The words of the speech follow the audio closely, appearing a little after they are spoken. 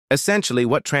essentially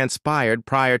what transpired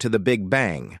prior to the Big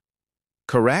Bang.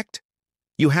 Correct?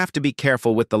 You have to be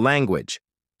careful with the language.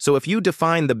 So if you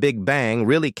define the Big Bang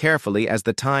really carefully as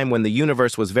the time when the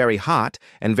universe was very hot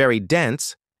and very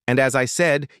dense, and as I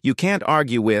said, you can't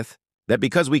argue with that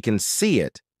because we can see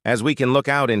it as we can look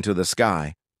out into the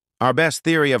sky. Our best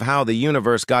theory of how the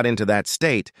universe got into that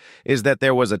state is that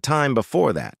there was a time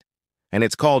before that, and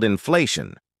it's called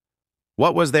inflation.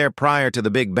 What was there prior to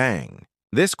the Big Bang?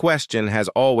 This question has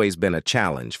always been a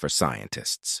challenge for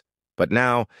scientists, but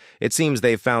now it seems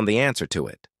they've found the answer to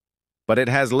it. But it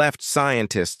has left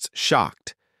scientists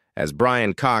shocked, as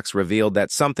Brian Cox revealed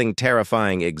that something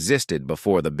terrifying existed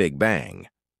before the Big Bang.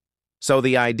 So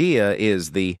the idea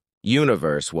is the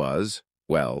universe was,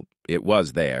 well, it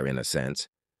was there in a sense,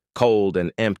 cold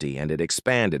and empty, and it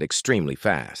expanded extremely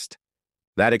fast.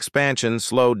 That expansion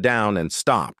slowed down and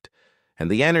stopped, and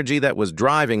the energy that was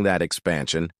driving that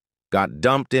expansion got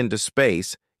dumped into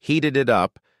space, heated it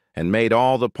up, and made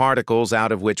all the particles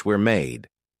out of which we're made.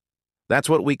 That's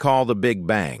what we call the Big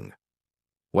Bang.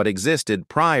 What existed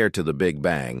prior to the Big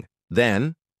Bang,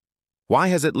 then? Why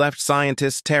has it left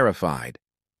scientists terrified?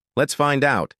 Let's find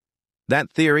out.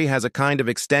 That theory has a kind of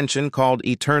extension called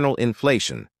eternal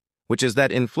inflation, which is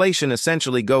that inflation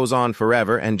essentially goes on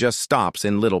forever and just stops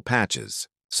in little patches.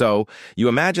 So, you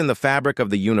imagine the fabric of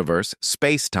the universe,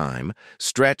 space-time,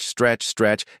 stretch, stretch,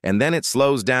 stretch, and then it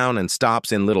slows down and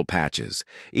stops in little patches.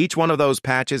 Each one of those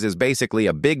patches is basically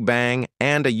a Big Bang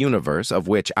and a universe, of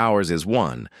which ours is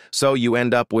one. So you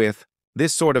end up with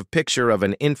this sort of picture of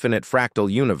an infinite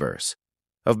fractal universe,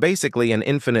 of basically an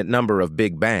infinite number of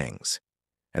Big Bangs.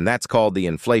 And that's called the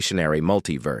inflationary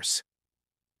multiverse.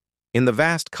 In the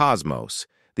vast cosmos,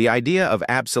 the idea of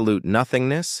absolute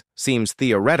nothingness seems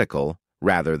theoretical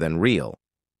rather than real.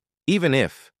 Even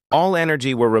if all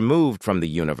energy were removed from the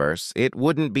universe, it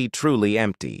wouldn't be truly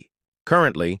empty.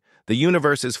 Currently, the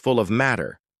universe is full of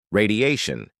matter,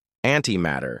 radiation,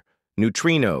 antimatter,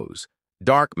 neutrinos,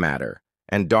 dark matter,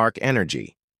 and dark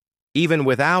energy. Even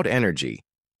without energy,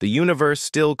 the universe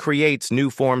still creates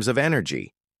new forms of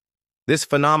energy. This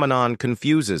phenomenon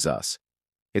confuses us.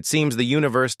 It seems the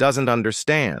universe doesn't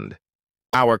understand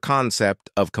our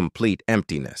concept of complete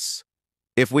emptiness.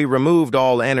 If we removed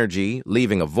all energy,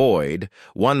 leaving a void,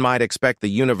 one might expect the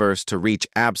universe to reach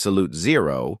absolute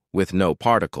zero with no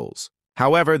particles.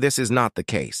 However, this is not the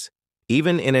case.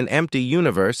 Even in an empty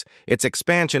universe, its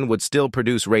expansion would still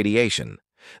produce radiation.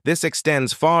 This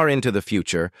extends far into the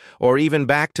future, or even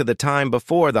back to the time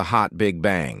before the hot Big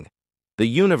Bang. The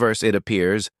universe, it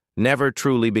appears, never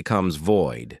truly becomes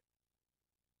void.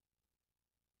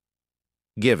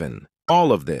 Given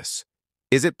all of this,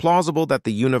 is it plausible that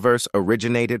the universe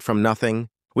originated from nothing?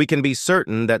 We can be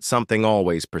certain that something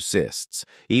always persists,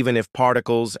 even if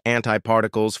particles,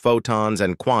 antiparticles, photons,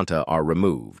 and quanta are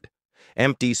removed.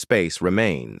 Empty space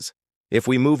remains. If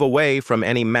we move away from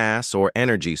any mass or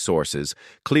energy sources,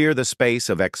 clear the space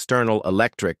of external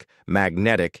electric,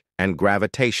 magnetic, and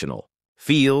gravitational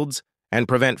fields, and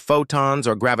prevent photons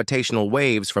or gravitational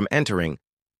waves from entering,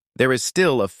 there is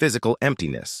still a physical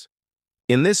emptiness.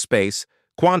 In this space,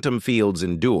 quantum fields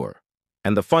endure,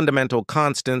 and the fundamental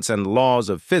constants and laws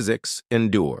of physics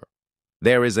endure.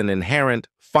 There is an inherent,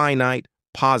 finite,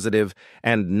 positive,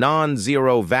 and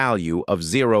non-zero value of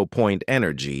zero-point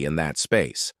energy in that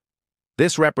space.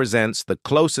 This represents the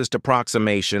closest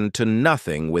approximation to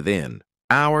nothing within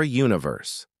our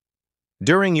universe.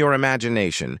 During your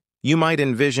imagination, you might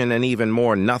envision an even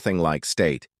more nothing-like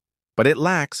state, but it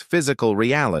lacks physical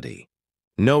reality.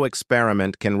 No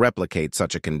experiment can replicate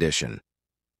such a condition.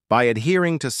 By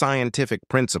adhering to scientific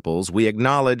principles, we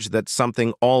acknowledge that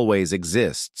something always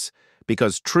exists,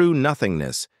 because true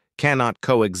nothingness cannot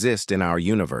coexist in our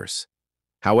universe.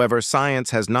 However,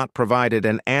 science has not provided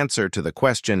an answer to the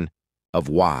question of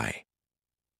why.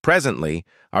 Presently,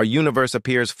 our universe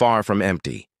appears far from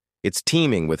empty. It's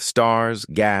teeming with stars,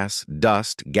 gas,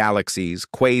 dust, galaxies,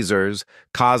 quasars,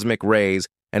 cosmic rays,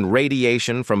 and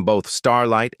radiation from both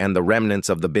starlight and the remnants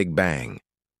of the Big Bang.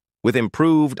 With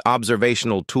improved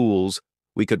observational tools,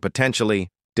 we could potentially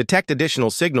detect additional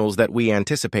signals that we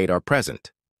anticipate are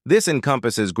present. This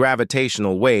encompasses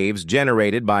gravitational waves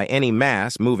generated by any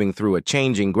mass moving through a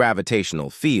changing gravitational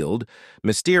field,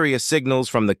 mysterious signals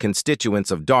from the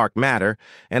constituents of dark matter,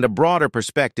 and a broader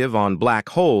perspective on black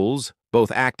holes,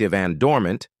 both active and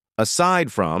dormant,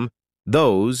 aside from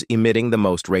those emitting the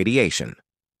most radiation.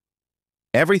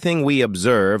 Everything we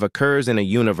observe occurs in a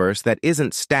universe that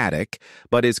isn't static,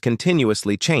 but is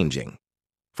continuously changing.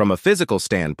 From a physical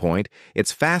standpoint,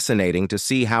 it's fascinating to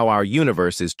see how our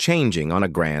universe is changing on a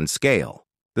grand scale.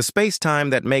 The space-time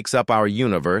that makes up our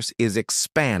universe is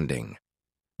expanding.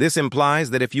 This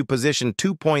implies that if you position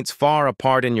 2 points far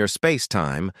apart in your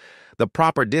space-time, the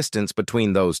proper distance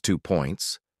between those 2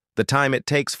 points, the time it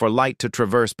takes for light to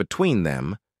traverse between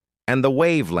them, and the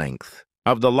wavelength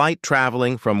of the light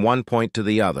traveling from one point to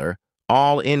the other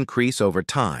all increase over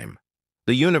time.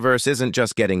 The universe isn't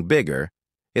just getting bigger,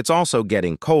 it's also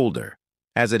getting colder.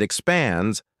 As it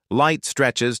expands, light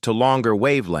stretches to longer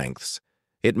wavelengths.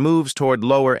 It moves toward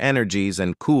lower energies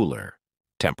and cooler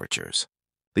temperatures.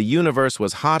 The universe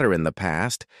was hotter in the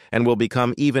past and will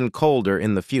become even colder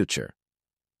in the future.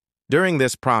 During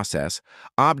this process,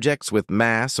 objects with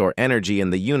mass or energy in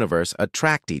the universe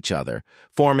attract each other,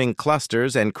 forming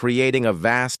clusters and creating a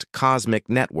vast cosmic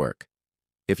network.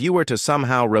 If you were to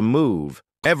somehow remove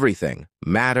everything,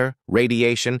 matter,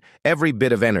 radiation, every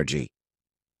bit of energy,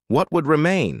 what would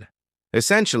remain?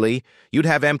 Essentially, you'd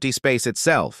have empty space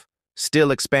itself, still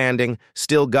expanding,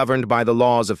 still governed by the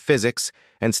laws of physics,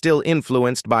 and still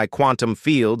influenced by quantum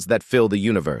fields that fill the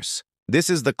universe. This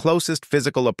is the closest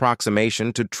physical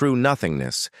approximation to true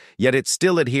nothingness, yet it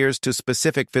still adheres to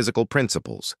specific physical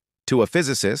principles. To a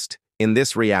physicist, in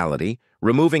this reality,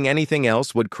 removing anything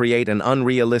else would create an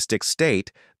unrealistic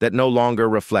state that no longer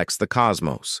reflects the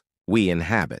cosmos we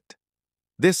inhabit.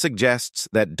 This suggests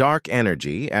that dark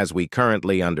energy, as we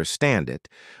currently understand it,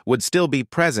 would still be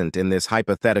present in this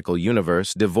hypothetical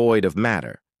universe devoid of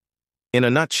matter. In a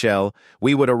nutshell,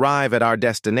 we would arrive at our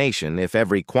destination if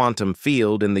every quantum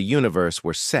field in the universe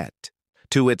were set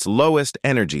to its lowest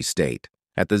energy state,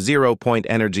 at the zero-point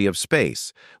energy of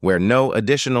space, where no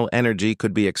additional energy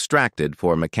could be extracted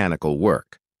for mechanical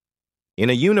work. In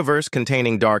a universe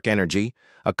containing dark energy,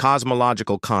 a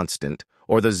cosmological constant,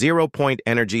 or the zero-point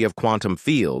energy of quantum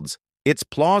fields, it's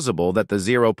plausible that the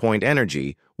zero-point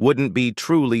energy wouldn't be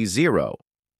truly zero.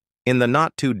 In the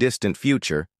not-too-distant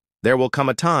future, there will come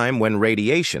a time when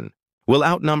radiation will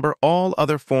outnumber all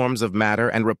other forms of matter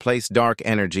and replace dark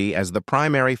energy as the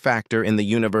primary factor in the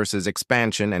universe's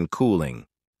expansion and cooling.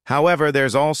 However,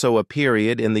 there's also a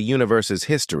period in the universe's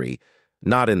history,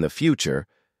 not in the future,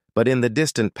 but in the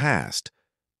distant past,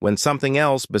 when something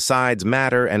else besides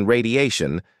matter and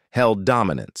radiation held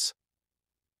dominance.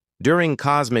 During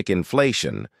cosmic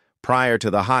inflation, prior to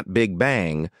the hot Big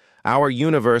Bang, our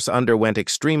universe underwent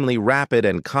extremely rapid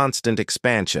and constant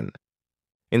expansion.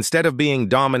 Instead of being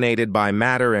dominated by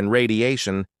matter and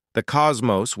radiation, the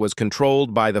cosmos was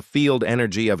controlled by the field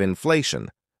energy of inflation,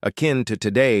 akin to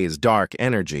today's dark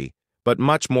energy, but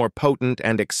much more potent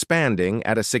and expanding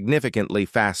at a significantly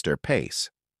faster pace.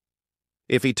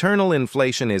 If eternal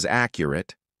inflation is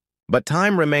accurate, but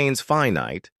time remains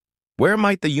finite, where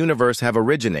might the universe have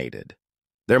originated?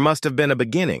 There must have been a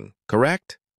beginning,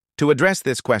 correct? To address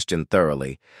this question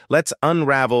thoroughly, let's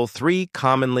unravel 3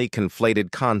 commonly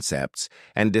conflated concepts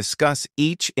and discuss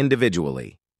each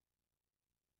individually.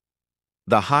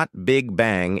 The hot Big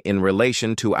Bang in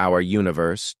relation to our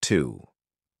universe, 2.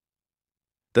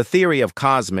 The theory of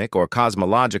cosmic or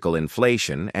cosmological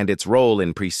inflation and its role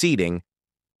in preceding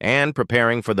and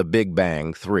preparing for the Big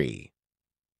Bang, 3.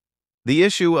 The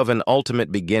issue of an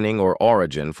ultimate beginning or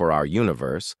origin for our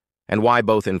universe, and why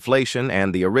both inflation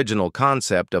and the original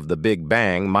concept of the Big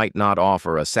Bang might not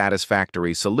offer a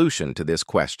satisfactory solution to this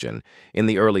question in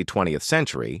the early 20th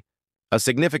century, a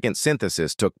significant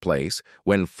synthesis took place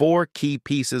when 4 key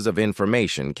pieces of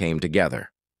information came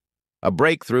together. A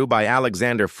breakthrough by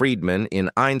Alexander Friedmann in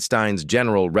Einstein's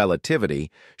general relativity,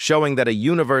 showing that a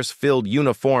universe filled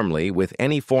uniformly with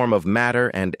any form of matter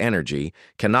and energy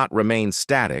cannot remain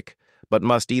static, but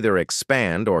must either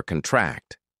expand or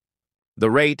contract. The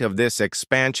rate of this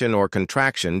expansion or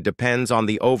contraction depends on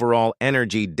the overall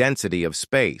energy density of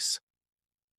space.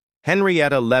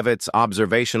 Henrietta Leavitt's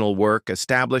observational work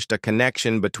established a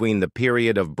connection between the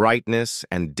period of brightness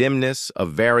and dimness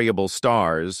of variable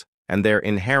stars and their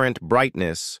inherent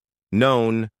brightness,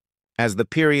 known as the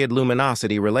period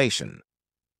luminosity relation.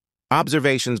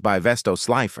 Observations by Vesto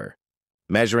Slipher,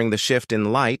 measuring the shift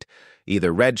in light,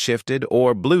 either red-shifted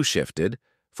or blue-shifted,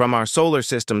 from our solar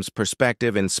system's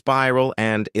perspective in spiral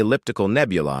and elliptical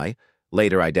nebulae,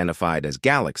 later identified as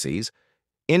galaxies,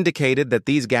 indicated that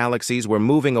these galaxies were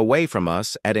moving away from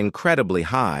us at incredibly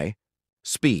high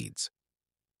speeds.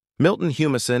 Milton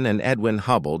Humason and Edwin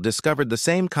Hubble discovered the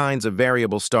same kinds of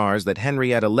variable stars that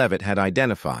Henrietta Leavitt had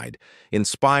identified in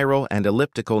spiral and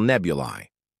elliptical nebulae.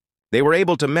 They were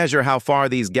able to measure how far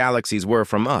these galaxies were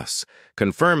from us,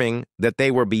 confirming that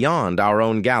they were beyond our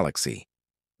own galaxy.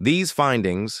 These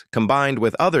findings, combined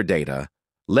with other data,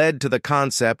 led to the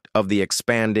concept of the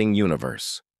expanding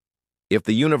universe. If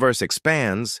the universe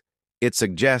expands, it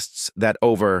suggests that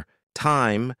over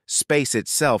time, space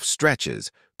itself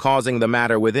stretches, causing the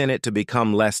matter within it to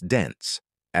become less dense.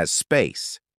 As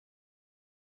space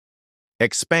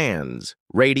expands,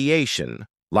 radiation,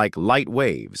 like light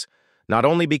waves, not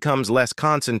only becomes less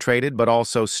concentrated but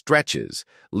also stretches,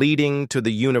 leading to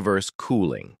the universe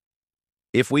cooling.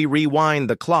 If we rewind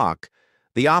the clock,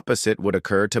 the opposite would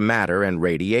occur to matter and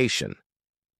radiation.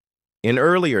 In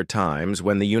earlier times,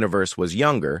 when the universe was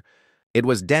younger, it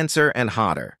was denser and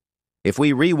hotter. If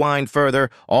we rewind further,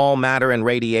 all matter and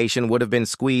radiation would have been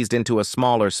squeezed into a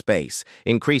smaller space,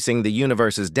 increasing the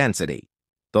universe's density.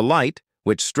 The light,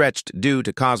 which stretched due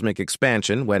to cosmic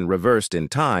expansion when reversed in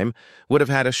time, would have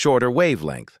had a shorter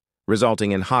wavelength,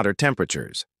 resulting in hotter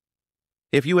temperatures.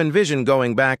 If you envision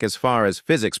going back as far as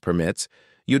physics permits,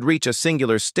 you'd reach a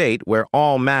singular state where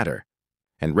all matter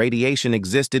and radiation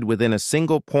existed within a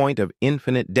single point of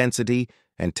infinite density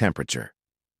and temperature.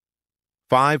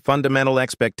 5 fundamental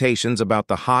expectations about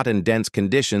the hot and dense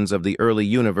conditions of the early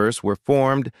universe were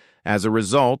formed as a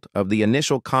result of the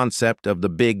initial concept of the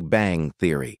Big Bang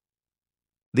theory.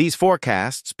 These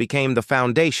forecasts became the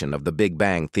foundation of the Big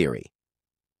Bang theory.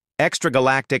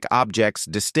 Extragalactic objects'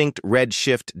 distinct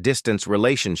redshift distance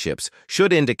relationships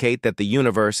should indicate that the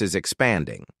universe is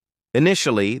expanding.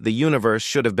 Initially, the universe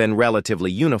should have been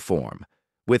relatively uniform,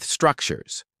 with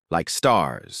structures like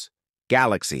stars,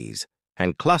 galaxies,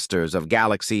 and clusters of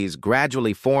galaxies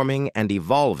gradually forming and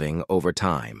evolving over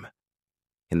time.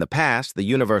 In the past, the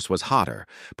universe was hotter,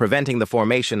 preventing the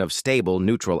formation of stable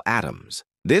neutral atoms.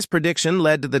 This prediction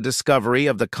led to the discovery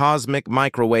of the cosmic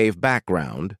microwave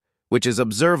background, which is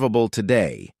observable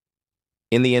today.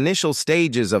 In the initial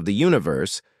stages of the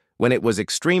universe, when it was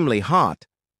extremely hot,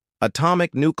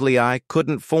 atomic nuclei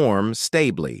couldn't form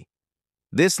stably.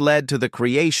 This led to the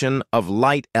creation of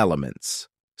light elements,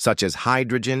 such as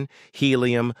hydrogen,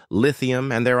 helium,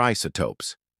 lithium, and their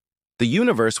isotopes. The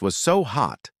universe was so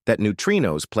hot that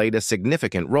neutrinos played a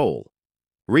significant role.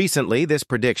 Recently, this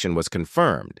prediction was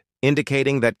confirmed,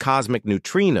 indicating that cosmic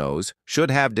neutrinos should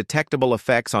have detectable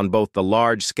effects on both the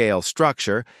large-scale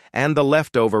structure and the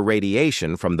leftover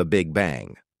radiation from the Big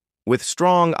Bang. With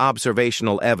strong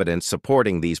observational evidence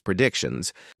supporting these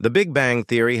predictions, the Big Bang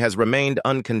theory has remained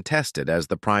uncontested as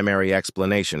the primary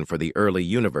explanation for the early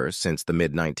universe since the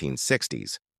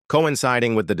mid-1960s,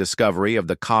 coinciding with the discovery of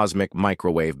the cosmic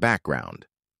microwave background.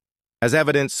 As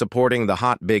evidence supporting the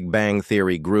hot Big Bang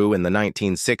theory grew in the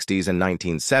 1960s and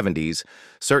 1970s,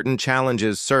 certain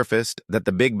challenges surfaced that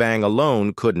the Big Bang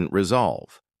alone couldn't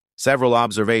resolve. Several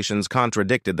observations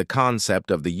contradicted the concept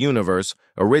of the universe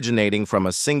originating from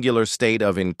a singular state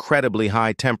of incredibly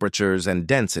high temperatures and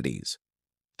densities.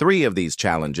 3 of these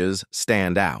challenges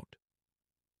stand out.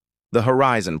 The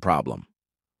horizon problem.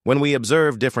 When we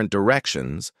observe different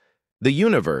directions, the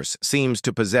universe seems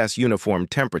to possess uniform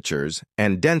temperatures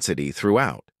and density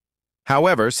throughout.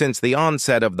 However, since the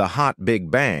onset of the hot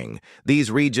Big Bang,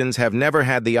 these regions have never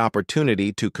had the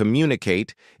opportunity to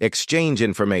communicate, exchange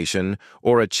information,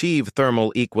 or achieve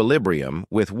thermal equilibrium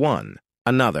with one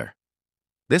another.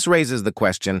 This raises the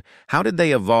question, how did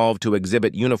they evolve to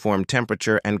exhibit uniform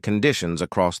temperature and conditions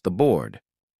across the board?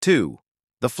 2.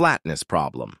 The flatness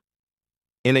problem.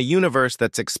 In a universe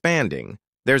that's expanding,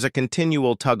 there's a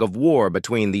continual tug-of-war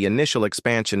between the initial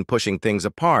expansion pushing things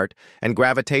apart and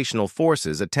gravitational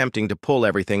forces attempting to pull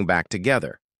everything back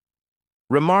together.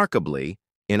 Remarkably,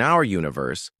 in our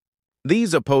universe,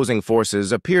 these opposing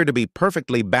forces appear to be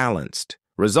perfectly balanced,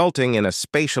 resulting in a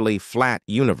spatially flat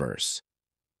universe.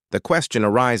 The question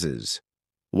arises,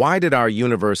 why did our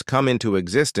universe come into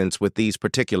existence with these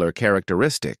particular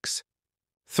characteristics?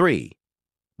 3.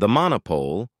 The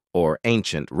monopole, or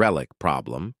ancient relic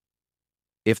problem.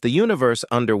 If the universe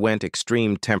underwent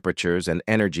extreme temperatures and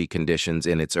energy conditions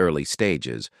in its early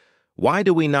stages, why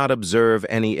do we not observe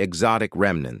any exotic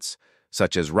remnants,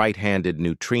 such as right-handed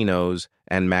neutrinos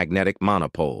and magnetic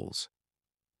monopoles?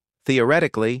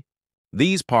 Theoretically,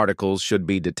 these particles should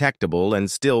be detectable and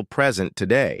still present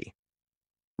today.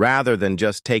 Rather than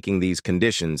just taking these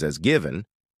conditions as given,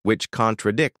 which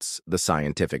contradicts the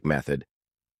scientific method,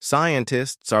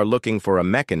 scientists are looking for a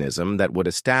mechanism that would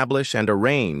establish and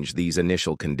arrange these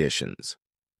initial conditions.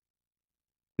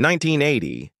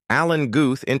 1980, Alan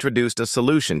Guth introduced a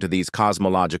solution to these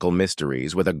cosmological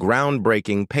mysteries with a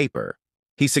groundbreaking paper.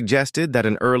 He suggested that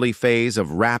an early phase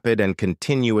of rapid and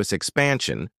continuous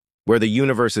expansion, where the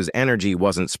universe's energy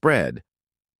wasn't spread,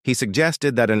 where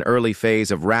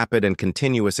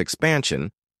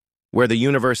the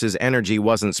universe's energy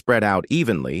wasn't spread out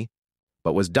evenly,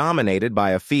 but was dominated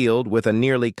by a field with a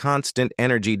nearly constant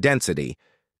energy density,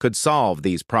 could solve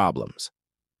these problems.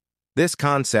 This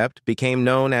concept became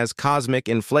known as cosmic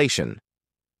inflation.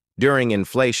 During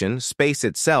inflation, space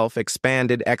itself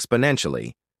expanded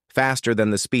exponentially, faster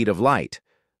than the speed of light,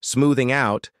 smoothing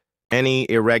out any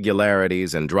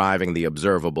irregularities in driving the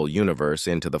observable universe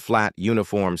into the flat,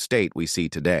 uniform state we see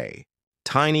today.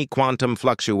 Tiny quantum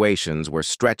fluctuations were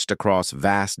stretched across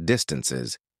vast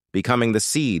distances, becoming the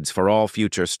seeds for all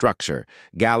future structure,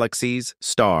 galaxies,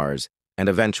 stars, and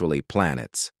eventually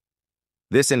planets.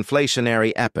 This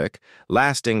inflationary epoch,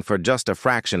 lasting for just a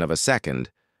fraction of a second,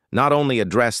 not only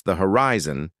addressed the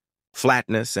horizon,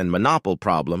 flatness, and monopole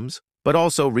problems, but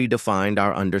also redefined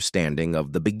our understanding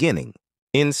of the beginning.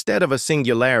 Instead of a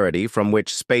singularity from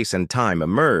which space and time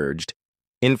emerged,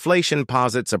 inflation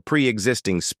posits a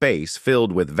pre-existing space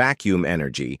filled with vacuum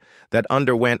energy that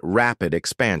underwent rapid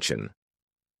expansion.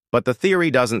 But the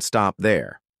theory doesn't stop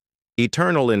there.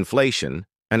 Eternal inflation,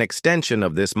 an extension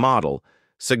of this model,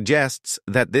 suggests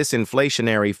that this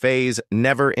inflationary phase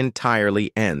never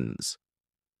entirely ends.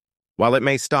 While it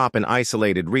may stop in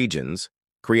isolated regions,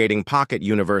 creating pocket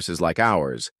universes like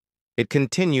ours, it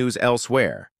continues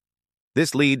elsewhere.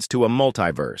 This leads to a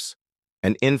multiverse,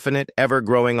 an infinite,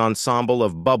 ever-growing ensemble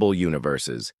of bubble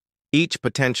universes, each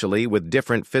potentially with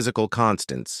different physical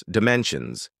constants,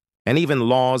 dimensions, and even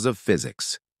laws of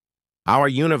physics. Our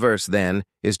universe, then,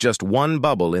 is just one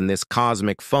bubble in this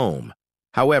cosmic foam.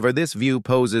 However, this view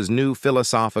poses new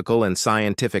philosophical and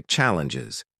scientific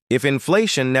challenges. If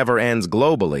inflation never ends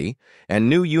globally, and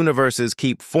new universes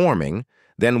keep forming,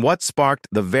 then what sparked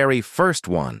the very first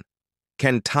one?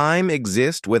 Can time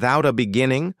exist without a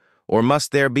beginning, or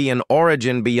must there be an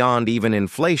origin beyond even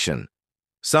inflation?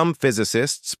 Some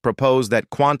physicists propose that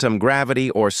quantum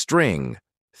gravity or string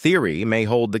theory may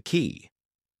hold the key.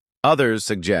 Others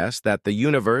suggest that the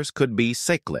universe could be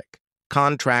cyclic,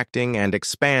 contracting and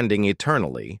expanding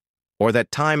eternally, or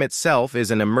that time itself is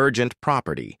an emergent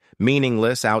property,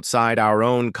 meaningless outside our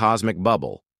own cosmic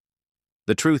bubble.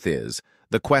 The truth is,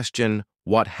 the question,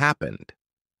 what happened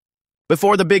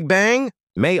before the Big Bang,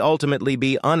 may ultimately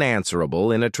be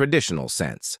unanswerable in a traditional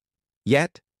sense.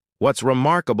 Yet, what's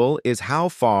remarkable is how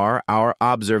far our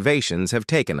observations have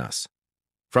taken us.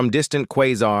 From distant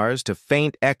quasars to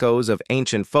faint echoes of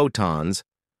ancient photons,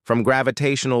 from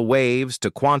gravitational waves to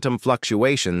quantum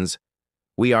fluctuations,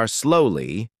 we are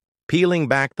slowly peeling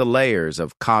back the layers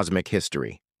of cosmic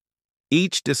history.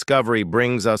 Each discovery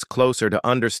brings us closer to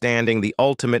understanding the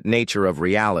ultimate nature of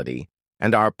reality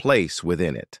and our place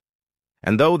within it.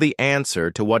 And though the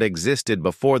answer to what existed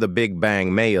before the Big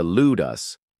Bang may elude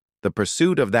us, the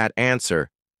pursuit of that answer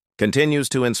continues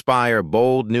to inspire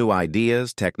bold new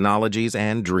ideas, technologies,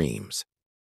 and dreams.